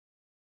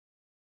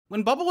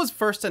When Bubble was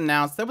first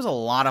announced, there was a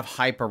lot of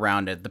hype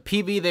around it. The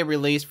PV they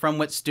released from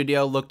Wit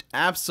Studio looked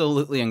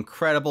absolutely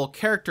incredible.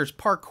 Characters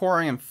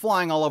parkouring and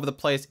flying all over the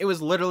place. It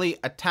was literally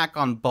Attack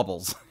on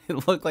Bubbles.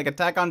 It looked like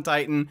Attack on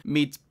Titan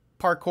meets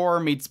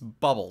parkour meets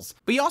Bubbles.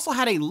 But you also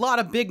had a lot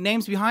of big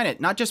names behind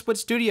it, not just Wit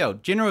Studio.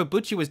 Jiro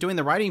Ibuchi was doing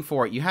the writing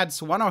for it. You had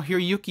Sawano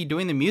Hiroyuki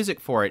doing the music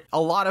for it. A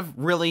lot of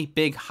really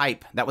big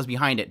hype that was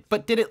behind it.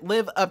 But did it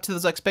live up to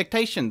those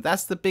expectations?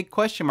 That's the big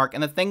question mark.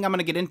 And the thing I'm going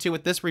to get into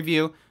with this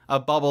review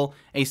of Bubble,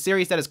 a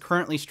series that is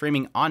currently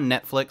streaming on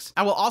Netflix.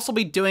 I will also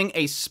be doing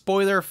a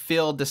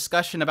spoiler-filled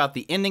discussion about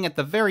the ending at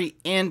the very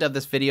end of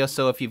this video.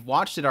 So if you've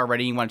watched it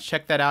already and you want to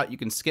check that out, you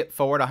can skip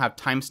forward. I'll have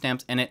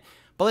timestamps in it.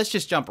 But let's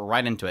just jump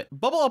right into it.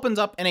 Bubble opens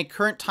up in a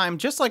current time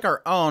just like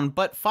our own,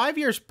 but 5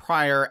 years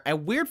prior, a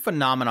weird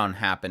phenomenon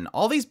happened.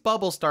 All these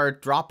bubbles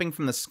started dropping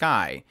from the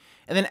sky,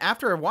 and then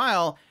after a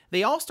while,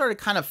 they all started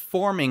kind of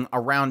forming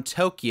around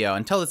Tokyo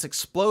until this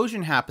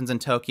explosion happens in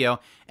Tokyo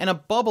and a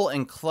bubble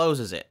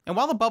encloses it. And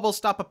while the bubbles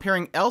stop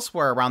appearing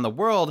elsewhere around the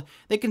world,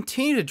 they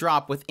continue to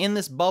drop within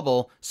this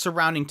bubble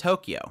surrounding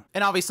Tokyo.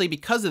 And obviously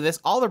because of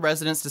this, all the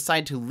residents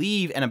decide to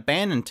leave and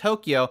abandon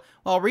Tokyo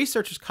while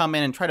researchers come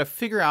in and try to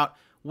figure out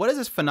what is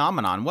this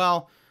phenomenon?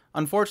 Well,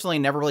 unfortunately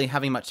never really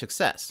having much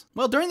success.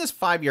 Well, during this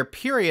 5-year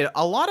period,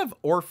 a lot of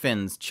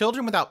orphans,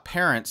 children without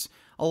parents,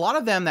 a lot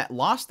of them that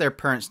lost their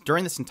parents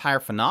during this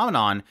entire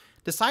phenomenon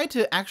decide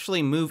to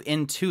actually move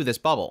into this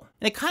bubble.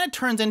 And it kind of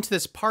turns into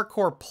this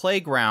parkour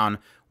playground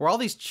where all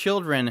these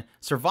children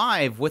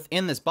survive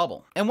within this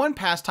bubble. And one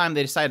pastime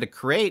they decided to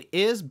create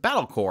is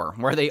Battlecore,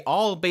 where they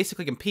all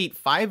basically compete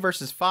 5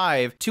 versus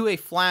 5 to a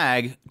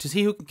flag to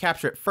see who can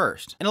capture it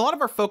first. And a lot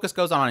of our focus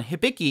goes on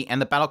Hibiki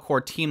and the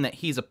Battlecore team that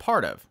he's a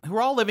part of, who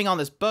are all living on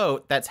this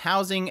boat that's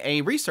housing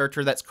a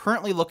researcher that's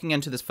currently looking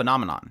into this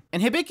phenomenon.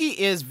 And Hibiki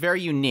is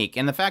very unique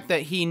in the fact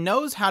that he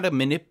knows how to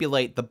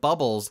manipulate the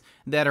bubbles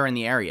that are in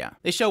the area.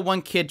 They show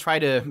one kid try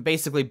to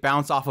basically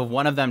bounce off of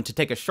one of them to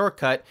take a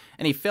shortcut,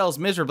 and he fails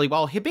miserably,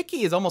 while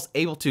Hibiki is almost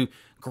able to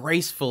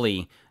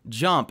gracefully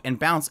jump and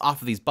bounce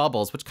off of these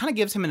bubbles, which kind of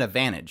gives him an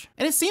advantage.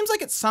 And it seems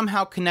like it's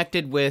somehow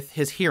connected with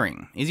his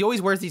hearing. He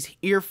always wears these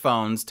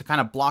earphones to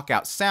kind of block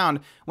out sound.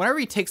 Whenever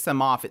he takes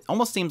them off, it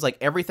almost seems like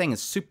everything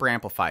is super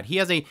amplified. He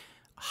has a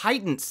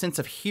heightened sense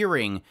of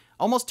hearing,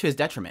 almost to his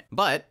detriment.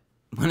 But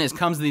when it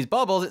comes to these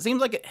bubbles, it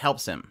seems like it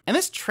helps him. And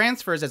this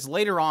transfers as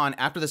later on,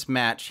 after this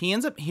match, he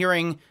ends up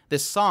hearing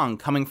this song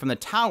coming from the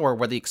tower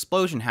where the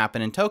explosion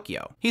happened in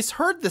Tokyo. He's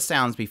heard the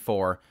sounds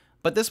before,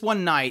 but this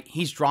one night,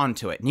 he's drawn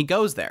to it, and he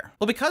goes there.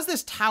 Well, because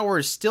this tower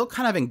is still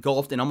kind of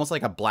engulfed in almost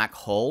like a black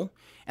hole,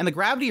 and the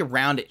gravity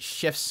around it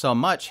shifts so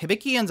much,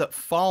 Hibiki ends up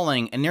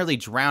falling and nearly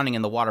drowning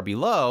in the water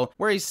below,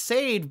 where he's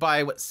saved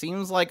by what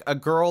seems like a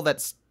girl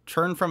that's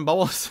turned from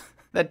bubbles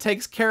that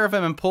takes care of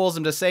him and pulls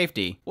him to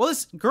safety. Well,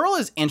 this girl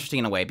is interesting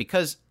in a way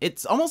because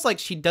it's almost like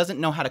she doesn't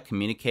know how to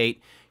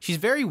communicate. She's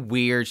very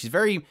weird.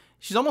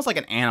 She's almost like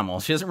an animal.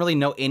 She doesn't really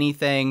know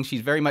anything. She's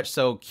very much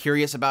so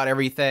curious about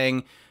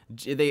everything.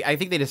 I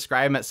think they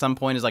describe him at some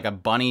point as like a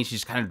bunny.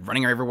 She's kind of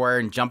running everywhere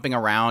and jumping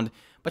around,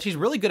 but she's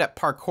really good at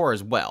parkour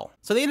as well.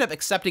 So they end up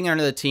accepting her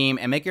into the team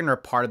and making her a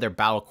part of their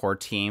Battlecore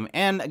team.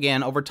 And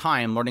again, over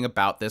time, learning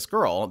about this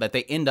girl that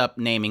they end up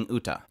naming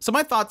Uta. So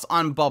my thoughts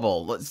on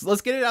Bubble.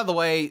 Let's get it out of the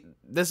way.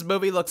 This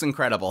movie looks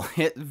incredible.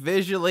 It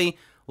visually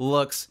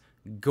looks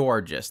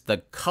gorgeous. The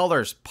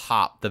colors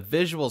pop, the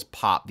visuals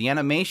pop, the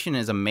animation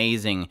is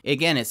amazing.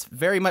 Again, it's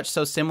very much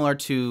so similar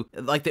to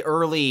like the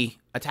early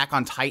Attack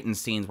on Titan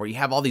scenes where you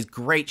have all these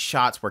great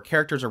shots where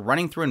characters are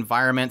running through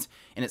environments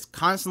and it's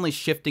constantly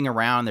shifting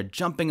around, they're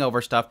jumping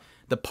over stuff.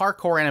 The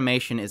parkour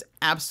animation is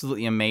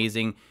absolutely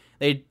amazing.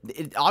 It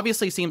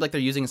obviously seems like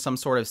they're using some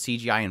sort of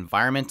CGI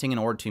environmenting in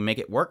order to make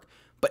it work,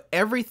 but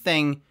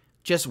everything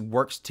just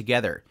works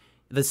together.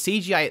 The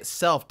CGI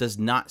itself does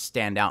not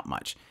stand out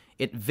much.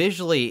 It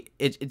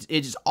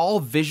just all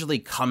visually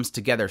comes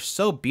together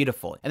so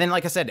beautiful. And then,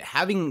 like I said,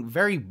 having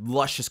very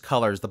luscious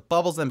colors, the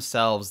bubbles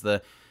themselves,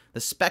 the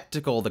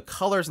spectacle, the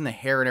colors in the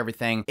hair and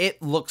everything, it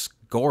looks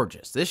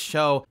gorgeous. This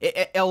show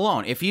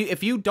alone, if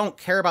you don't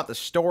care about the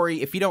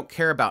story, if you don't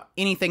care about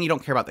anything, you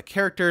don't care about the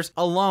characters,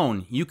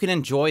 alone, you can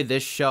enjoy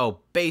this show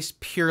based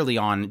purely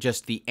on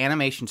just the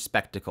animation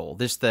spectacle,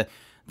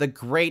 the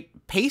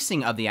great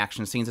pacing of the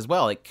action scenes as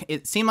well.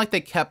 It seemed like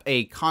they kept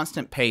a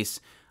constant pace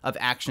of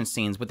action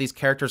scenes with these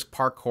characters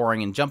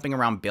parkouring and jumping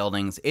around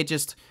buildings. It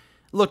just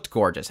looked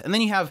gorgeous. And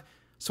then you have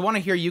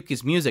Sawano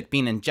Hiroyuki's music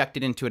being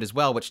injected into it as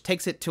well, which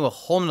takes it to a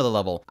whole nother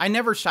level. I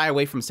never shy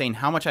away from saying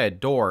how much I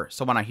adore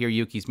Sawano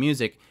Hiroyuki's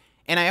music,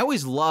 and I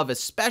always love,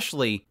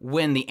 especially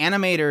when the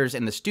animators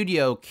and the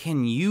studio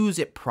can use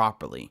it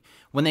properly,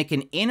 when they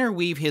can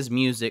interweave his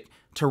music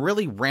to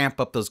really ramp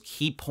up those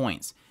key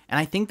points. And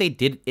I think they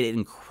did it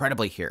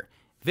incredibly here.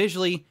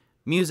 Visually,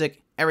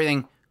 music,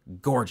 everything,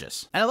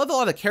 gorgeous. And I love a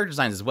lot of the character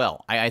designs as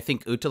well. I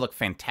think Uta looked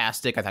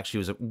fantastic. I thought she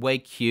was way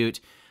cute.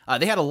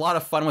 They had a lot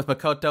of fun with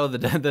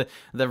Makoto,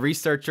 the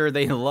researcher.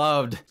 They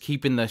loved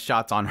keeping the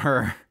shots on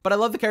her. But I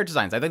love the character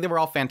designs. I think they were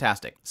all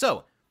fantastic.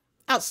 So,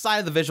 outside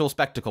of the visual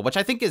spectacle, which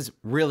I think is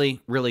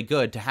really, really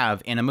good to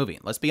have in a movie.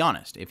 Let's be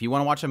honest. If you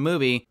want to watch a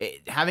movie,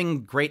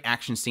 having great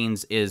action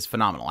scenes is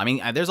phenomenal. I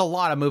mean, there's a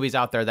lot of movies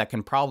out there that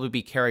can probably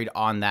be carried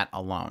on that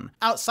alone.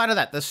 Outside of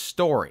that, the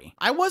story.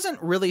 I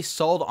wasn't really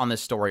sold on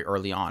this story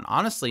early on.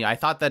 Honestly, I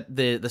thought that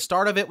the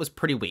start of it was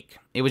pretty weak.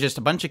 It was just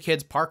a bunch of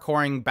kids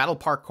parkouring, battle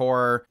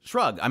parkour,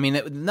 shrug. I mean,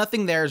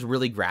 nothing there is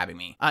really grabbing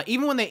me.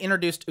 Even when they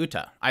introduced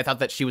Uta, I thought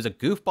that she was a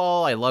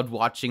goofball. I loved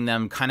watching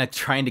them kind of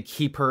trying to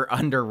keep her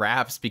under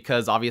wraps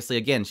because obviously,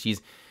 again,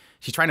 she's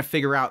trying to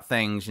figure out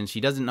things and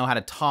she doesn't know how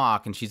to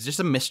talk and she's just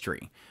a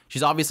mystery.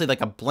 She's obviously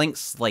like a blank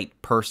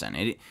slate person.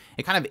 It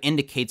kind of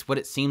indicates what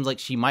it seems like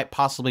she might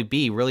possibly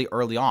be really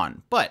early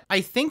on. But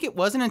I think it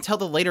wasn't until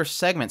the later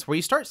segments where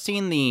you start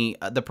seeing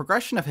the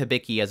progression of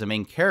Hibiki as a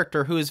main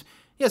character who is,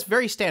 yes,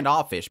 very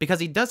standoffish because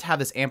he does have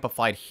this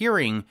amplified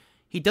hearing.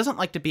 He doesn't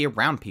like to be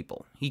around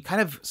people. He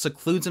kind of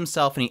secludes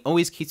himself and he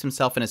always keeps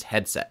himself in his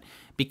headset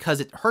because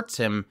it hurts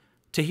him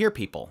to hear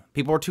people.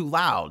 People are too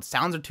loud.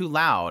 Sounds are too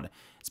loud.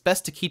 It's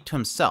best to keep to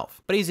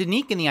himself. But he's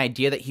unique in the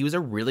idea that he was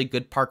a really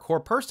good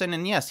parkour person,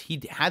 and yes,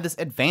 he had this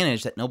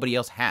advantage that nobody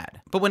else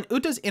had. But when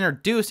Uta's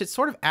introduced, it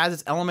sort of adds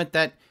this element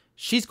that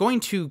she's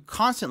going to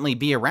constantly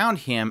be around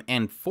him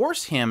and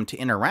force him to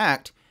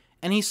interact,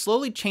 and he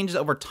slowly changes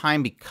over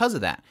time because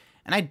of that.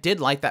 And I did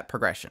like that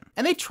progression.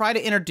 And they try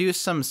to introduce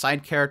some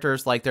side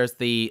characters, like there's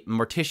the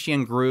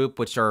Mortician group,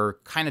 which are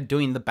kind of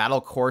doing the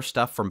battle core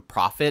stuff from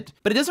Prophet,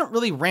 but it doesn't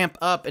really ramp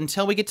up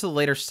until we get to the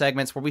later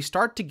segments where we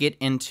start to get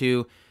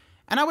into,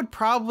 and I would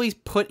probably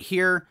put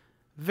here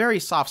very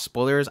soft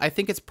spoilers. I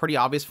think it's pretty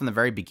obvious from the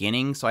very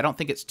beginning, so I don't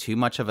think it's too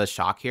much of a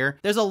shock here.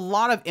 There's a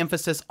lot of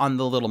emphasis on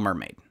the Little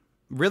Mermaid.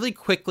 Really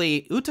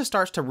quickly, Uta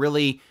starts to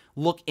really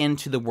look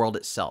into the world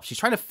itself. She's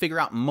trying to figure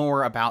out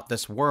more about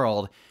this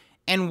world.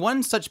 And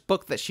one such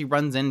book that she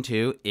runs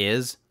into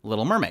is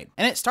Little Mermaid.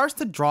 And it starts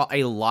to draw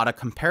a lot of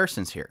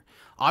comparisons here.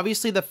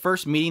 Obviously, the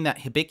first meeting that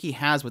Hibiki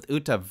has with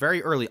Uta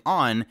very early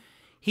on,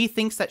 he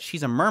thinks that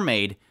she's a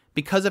mermaid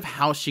because of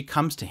how she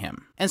comes to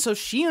him. And so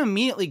she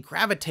immediately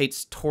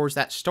gravitates towards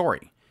that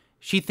story.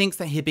 She thinks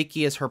that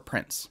Hibiki is her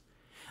prince.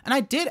 And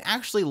I did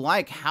actually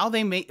like how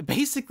they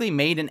basically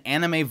made an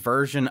anime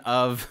version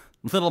of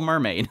Little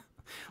Mermaid.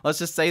 Let's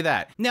just say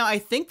that. Now, I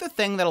think the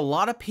thing that a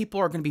lot of people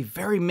are going to be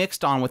very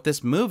mixed on with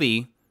this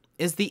movie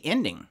is the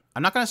ending.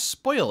 I'm not going to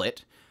spoil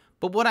it,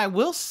 but what I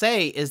will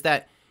say is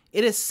that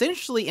it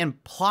essentially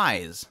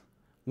implies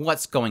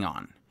what's going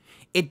on.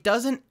 It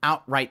doesn't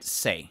outright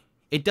say.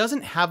 It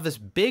doesn't have this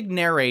big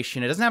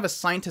narration. It doesn't have a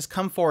scientist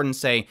come forward and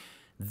say,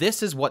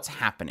 this is what's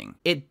happening.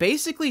 It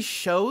basically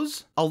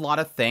shows a lot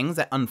of things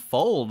that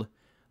unfold,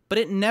 but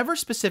it never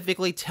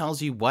specifically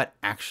tells you what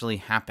actually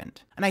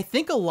happened. And I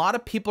think a lot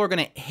of people are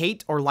gonna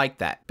hate or like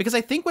that, because I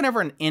think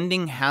whenever an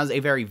ending has a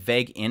very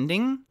vague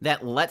ending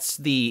that lets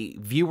the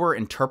viewer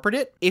interpret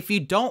it, if you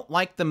don't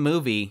like the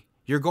movie,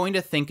 you're going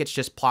to think it's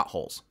just plot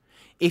holes.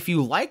 If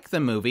you like the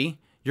movie,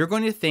 you're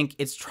going to think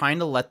it's trying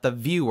to let the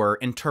viewer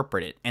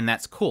interpret it, and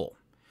that's cool.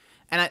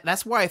 And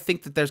that's why I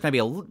think that there's gonna be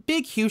a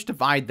big, huge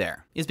divide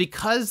there, is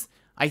because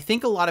I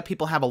think a lot of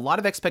people have a lot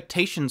of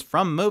expectations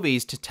from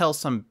movies to tell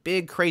some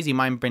big, crazy,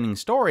 mind-bending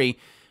story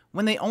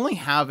when they only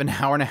have an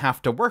hour and a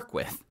half to work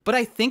with. But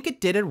I think it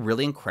did a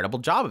really incredible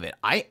job of it.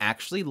 I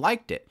actually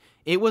liked it.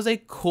 It was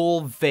a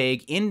cool,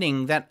 vague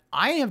ending that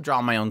I have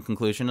drawn my own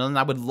conclusion, and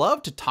I would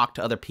love to talk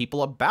to other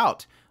people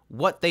about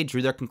what they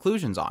drew their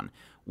conclusions on,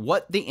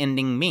 what the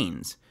ending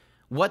means,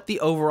 what the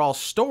overall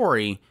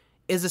story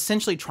is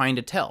essentially trying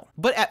to tell.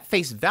 But at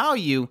face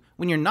value,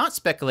 when you're not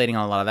speculating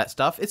on a lot of that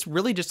stuff, it's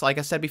really just like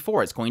I said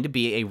before, it's going to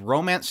be a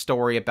romance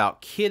story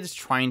about kids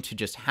trying to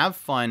just have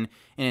fun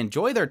and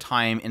enjoy their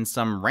time in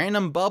some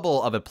random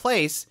bubble of a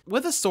place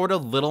with a sort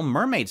of Little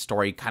Mermaid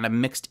story kind of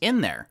mixed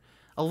in there.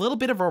 A little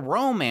bit of a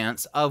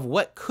romance of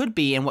what could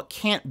be and what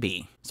can't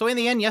be. So in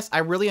the end, yes, I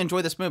really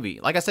enjoy this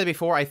movie. Like I said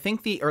before, I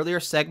think the earlier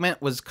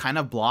segment was kind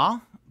of blah,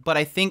 but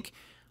I think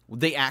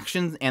the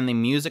actions and the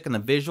music and the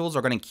visuals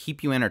are going to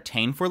keep you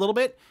entertained for a little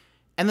bit.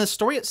 And the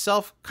story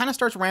itself kind of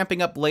starts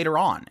ramping up later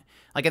on.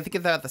 Like I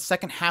think that the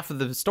second half of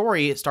the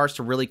story, it starts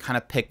to really kind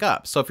of pick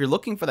up. So if you're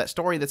looking for that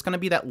story, that's going to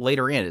be that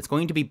later end. It's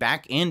going to be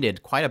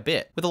back-ended quite a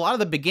bit, with a lot of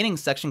the beginning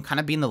section kind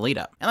of being the lead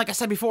up. And like I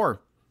said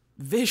before,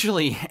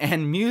 visually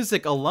and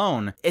music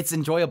alone, it's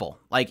enjoyable.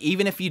 Like,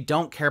 even if you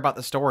don't care about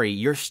the story,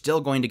 you're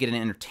still going to get an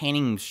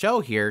entertaining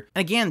show here.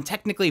 And again,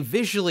 technically,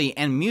 visually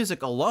and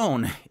music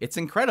alone, it's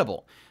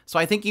incredible. So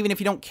I think even if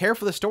you don't care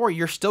for the story,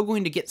 you're still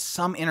going to get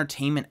some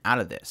entertainment out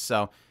of this.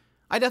 So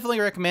I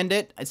definitely recommend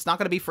it. It's not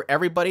going to be for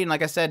everybody. And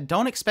like I said,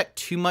 don't expect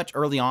too much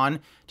early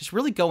on. Just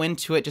really go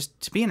into it just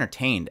to be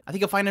entertained. I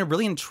think you'll find a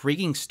really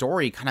intriguing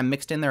story kind of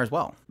mixed in there as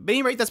well. But at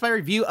any rate, that's my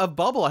review of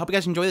Bubble. I hope you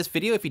guys enjoyed this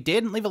video. If you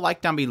did, leave a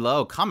like down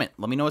below. Comment.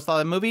 Let me know what's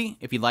thought of the movie.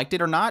 If you liked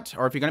it or not,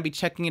 or if you're going to be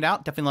checking it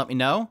out, definitely let me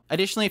know.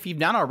 Additionally, if you've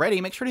not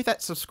already, make sure to hit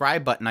that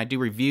subscribe button. I do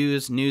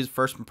reviews, news,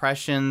 first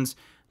impressions,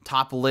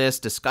 top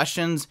list,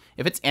 discussions.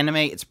 If it's anime,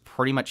 it's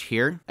pretty much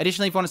here.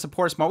 Additionally, if you want to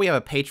support us more, we have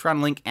a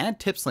Patreon link and a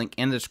tips link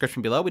in the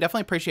description below. We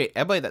definitely appreciate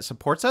everybody that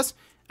supports us,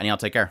 and y'all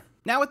take care.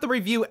 Now with the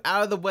review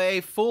out of the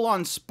way, full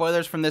on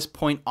spoilers from this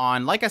point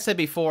on, like I said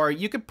before,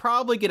 you could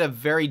probably get a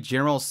very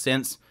general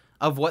sense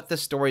of what the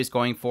story is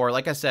going for.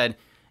 Like I said,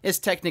 it's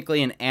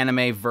technically an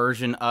anime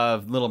version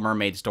of Little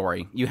Mermaid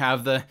story. You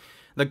have the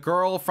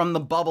girl from the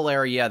bubble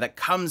area that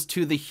comes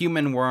to the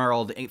human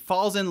world, it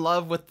falls in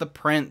love with the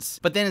prince,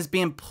 but then is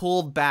being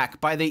pulled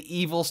back by the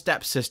evil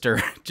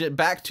stepsister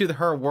back to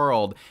her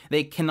world.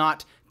 They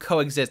cannot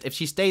coexist. If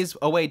she stays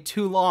away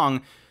too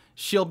long,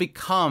 she'll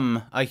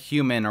become a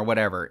human or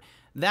whatever.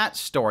 That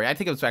story, I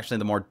think it was actually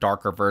the more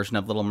darker version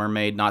of Little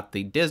Mermaid, not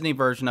the Disney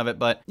version of it,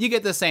 but you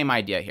get the same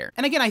idea here.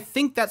 And again, I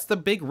think that's the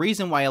big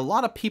reason why a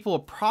lot of people will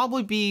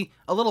probably be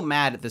a little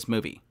mad at this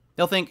movie.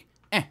 They'll think,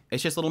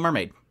 it's just Little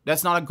Mermaid.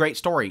 That's not a great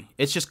story.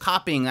 It's just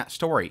copying that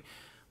story.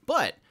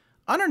 But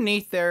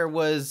underneath there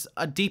was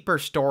a deeper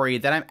story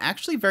that I'm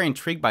actually very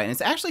intrigued by. And it's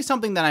actually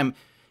something that I'm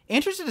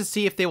interested to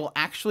see if they will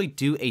actually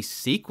do a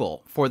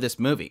sequel for this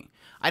movie.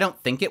 I don't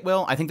think it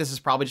will. I think this is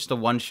probably just a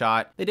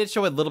one-shot. They did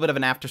show a little bit of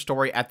an after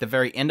story at the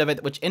very end of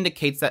it, which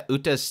indicates that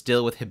Uta is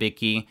still with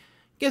Hibiki.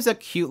 Gives a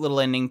cute little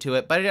ending to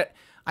it, but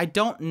I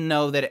don't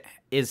know that it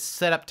is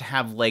set up to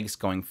have legs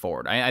going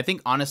forward. I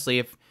think,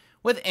 honestly,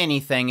 with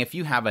anything, if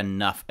you have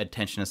enough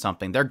attention to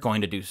something, they're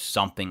going to do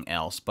something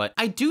else. But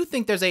I do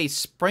think there's a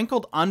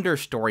sprinkled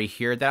understory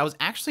here that I was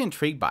actually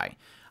intrigued by.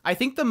 I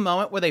think the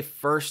moment where they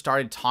first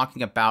started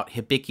talking about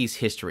Hibiki's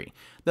history,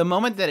 the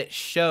moment that it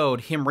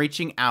showed him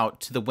reaching out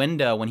to the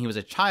window when he was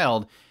a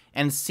child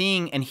and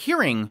seeing and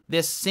hearing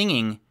this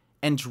singing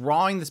and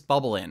drawing this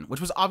bubble in, which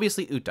was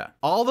obviously Uta.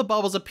 All the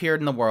bubbles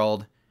appeared in the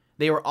world.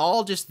 They were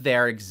all just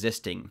there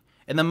existing.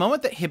 And the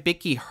moment that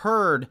Hibiki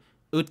heard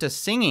Uta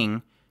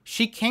singing,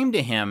 she came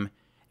to him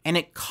and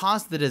it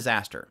caused the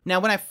disaster. Now,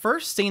 when I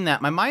first seen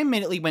that, my mind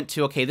immediately went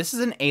to, okay, this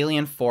is an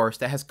alien force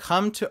that has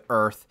come to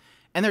Earth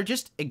and they're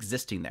just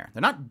existing there.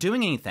 They're not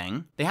doing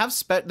anything. They have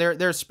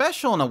they're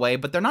special in a way,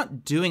 but they're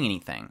not doing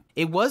anything.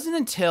 It wasn't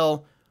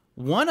until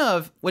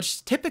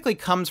which typically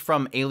comes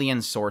from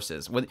alien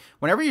sources.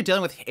 Whenever you're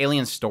dealing with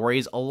alien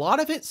stories, a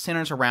lot of it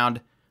centers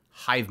around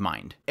hive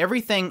mind.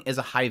 Everything is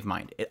a hive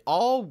mind. It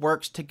all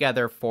works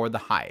together for the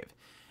hive.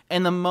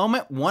 And the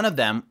moment one of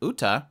them,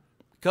 Uta,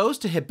 goes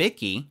to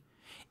Hibiki,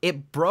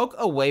 it broke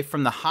away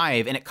from the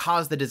hive and it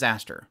caused the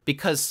disaster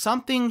because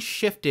something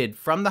shifted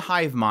from the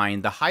hive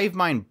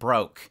mind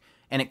broke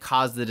and it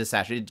caused the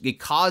disaster. It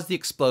caused the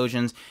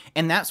explosions,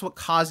 and that's what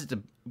caused it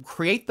to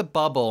create the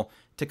bubble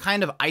to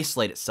kind of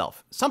isolate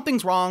itself.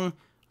 Something's wrong,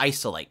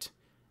 isolate.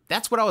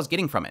 That's what I was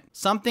getting from it.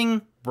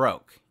 Something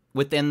broke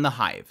within the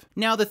hive.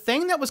 Now, the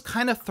thing that was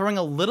kind of throwing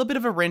a little bit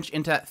of a wrench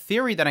into that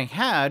theory that I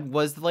had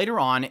was later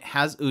on it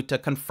has Uta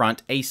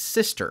confront a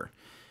sister.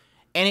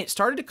 And it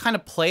started to kind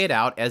of play it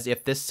out as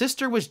if this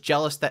sister was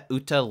jealous that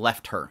Uta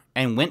left her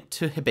and went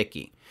to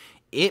Hibiki.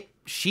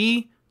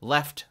 She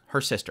left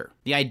her sister.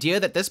 The idea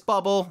that this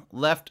bubble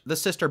left the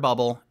sister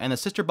bubble and the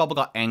sister bubble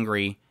got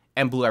angry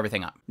and blew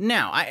everything up.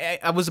 Now,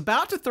 I was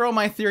about to throw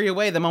my theory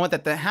away the moment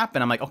that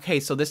happened. I'm like, okay,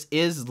 so this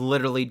is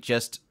literally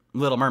just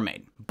Little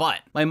Mermaid. But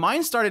my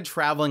mind started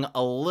traveling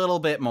a little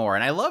bit more,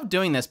 and I love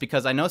doing this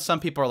because I know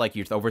some people are like,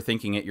 you're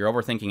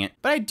overthinking it.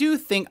 But I do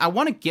think I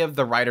want to give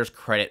the writers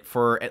credit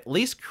for at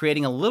least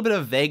creating a little bit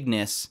of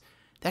vagueness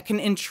that can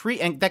intrigue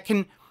and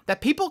that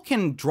people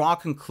can draw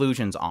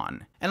conclusions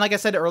on. And like I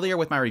said earlier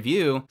with my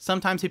review,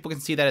 sometimes people can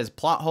see that as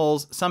plot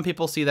holes, some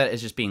people see that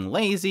as just being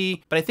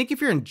lazy, but I think if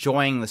you're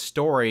enjoying the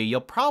story,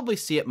 you'll probably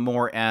see it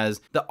more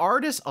as the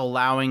artist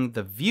allowing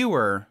the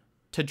viewer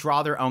to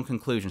draw their own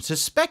conclusions, to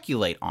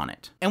speculate on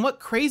it. And what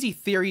crazy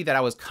theory that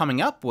I was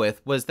coming up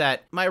with was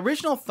that my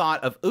original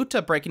thought of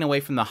Uta breaking away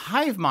from the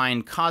hive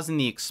mind causing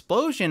the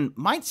explosion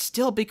might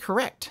still be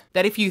correct.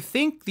 That if you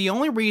think the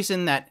only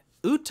reason that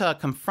Uta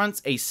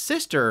confronts a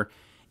sister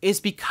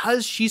is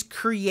because she's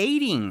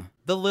creating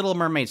the Little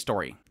Mermaid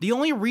story. The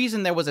only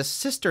reason there was a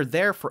sister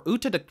there for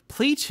Uta to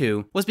plead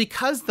to was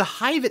because the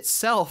hive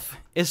itself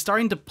is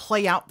starting to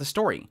play out the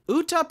story.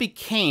 Uta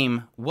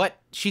became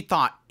what she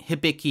thought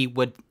Hibiki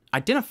would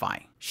identify.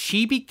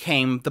 She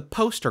became the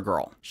poster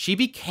girl. She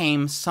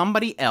became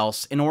somebody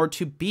else in order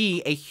to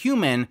be a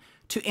human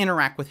to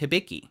interact with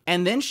Hibiki.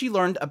 And then she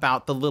learned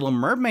about the Little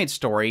Mermaid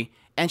story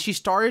and she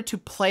started to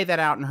play that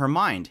out in her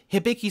mind.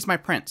 Hibiki's my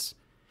prince.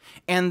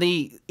 And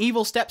the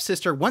evil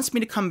stepsister wants me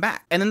to come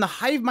back. And then the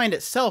hive mind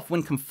itself,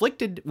 when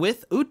conflicted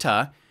with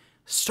Uta,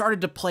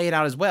 started to play it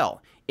out as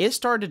well. It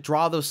started to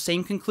draw those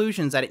same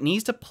conclusions that it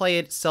needs to play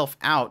itself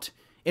out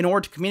in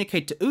order to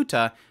communicate to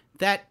Uta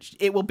that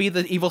it will be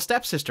the evil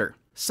stepsister.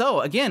 So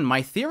again,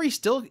 my theory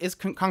still is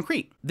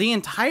concrete. The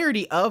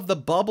entirety of the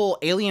bubble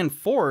alien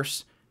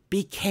force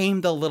became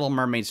the Little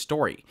Mermaid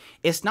story.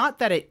 It's not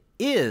that it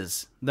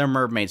is the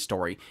mermaid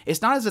story.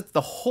 It's not as if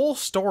the whole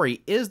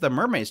story is the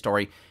mermaid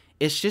story.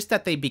 It's just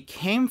that they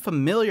became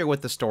familiar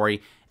with the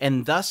story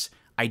and thus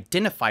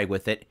identified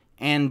with it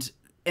and,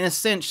 in a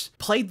sense,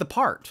 played the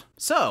part.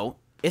 So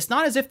it's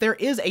not as if there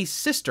is a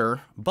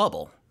sister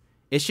bubble.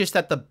 It's just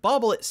that the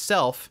bubble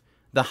itself,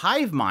 the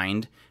hive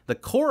mind, the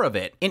core of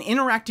it, in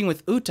interacting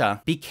with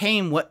Uta,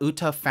 became what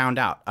Uta found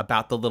out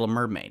about the Little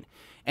Mermaid.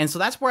 And so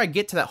that's where I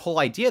get to that whole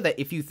idea that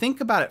if you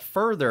think about it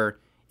further,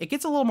 it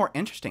gets a little more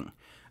interesting,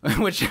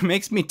 which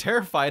makes me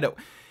terrified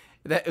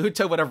that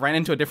Uta would have ran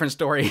into a different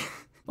story.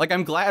 Like,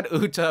 I'm glad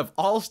Uta, of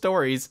all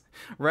stories,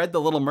 read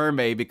The Little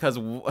Mermaid, because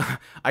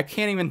I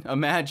can't even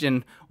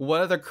imagine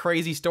what other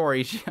crazy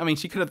story. She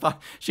could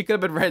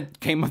have been read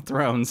Game of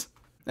Thrones.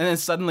 And then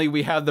suddenly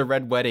we have the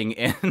Red Wedding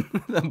in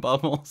the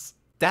bubbles.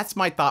 That's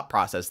my thought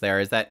process there,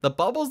 is that the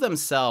bubbles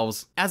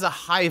themselves, as a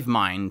hive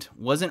mind,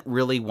 wasn't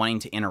really wanting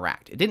to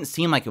interact. It didn't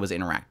seem like it was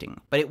interacting.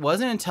 But it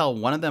wasn't until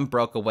one of them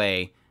broke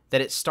away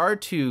that it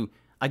started to,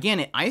 again,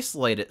 it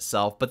isolated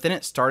itself, but then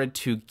it started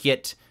to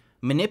get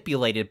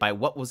manipulated by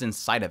what was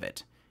inside of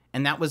it.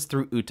 And that was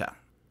through Uta.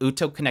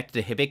 Uta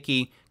connected to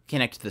Hibiki,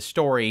 connected to the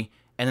story,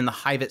 and then the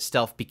hive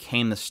itself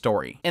became the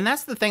story. And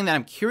that's the thing that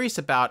I'm curious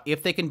about,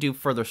 if they can do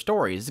further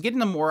stories, is get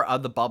into more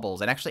of the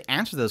bubbles and actually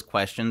answer those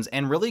questions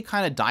and really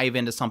kind of dive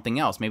into something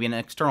else, maybe an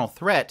external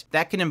threat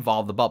that can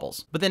involve the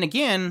bubbles. But then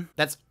again,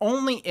 that's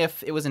only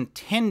if it was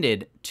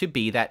intended to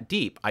be that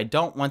deep. I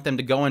don't want them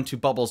to go into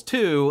Bubbles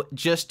 2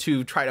 just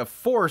to try to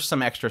force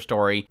some extra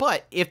story.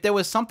 But if there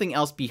was something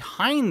else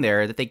behind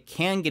there that they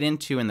can get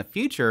into in the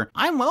future,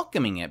 I'm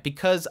welcoming it,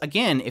 because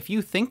again, if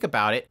you think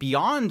about it,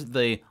 beyond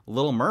the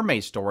Little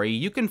Mermaid story,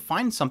 you can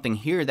find something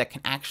here that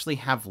can actually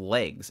have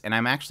legs, and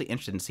I'm actually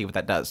interested to see what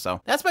that does.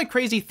 So that's my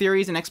crazy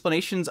theories and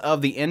explanations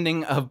of the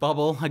ending of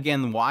Bubble.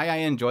 Again, why I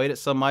enjoyed it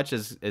so much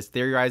is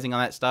theorizing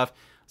on that stuff.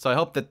 So I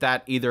hope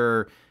that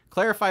either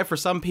clarified for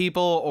some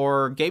people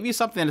or gave you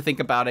something to think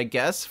about, I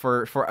guess,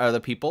 for other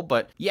people.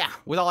 But yeah,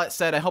 with all that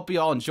said, I hope you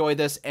all enjoy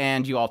this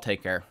and you all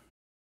take care.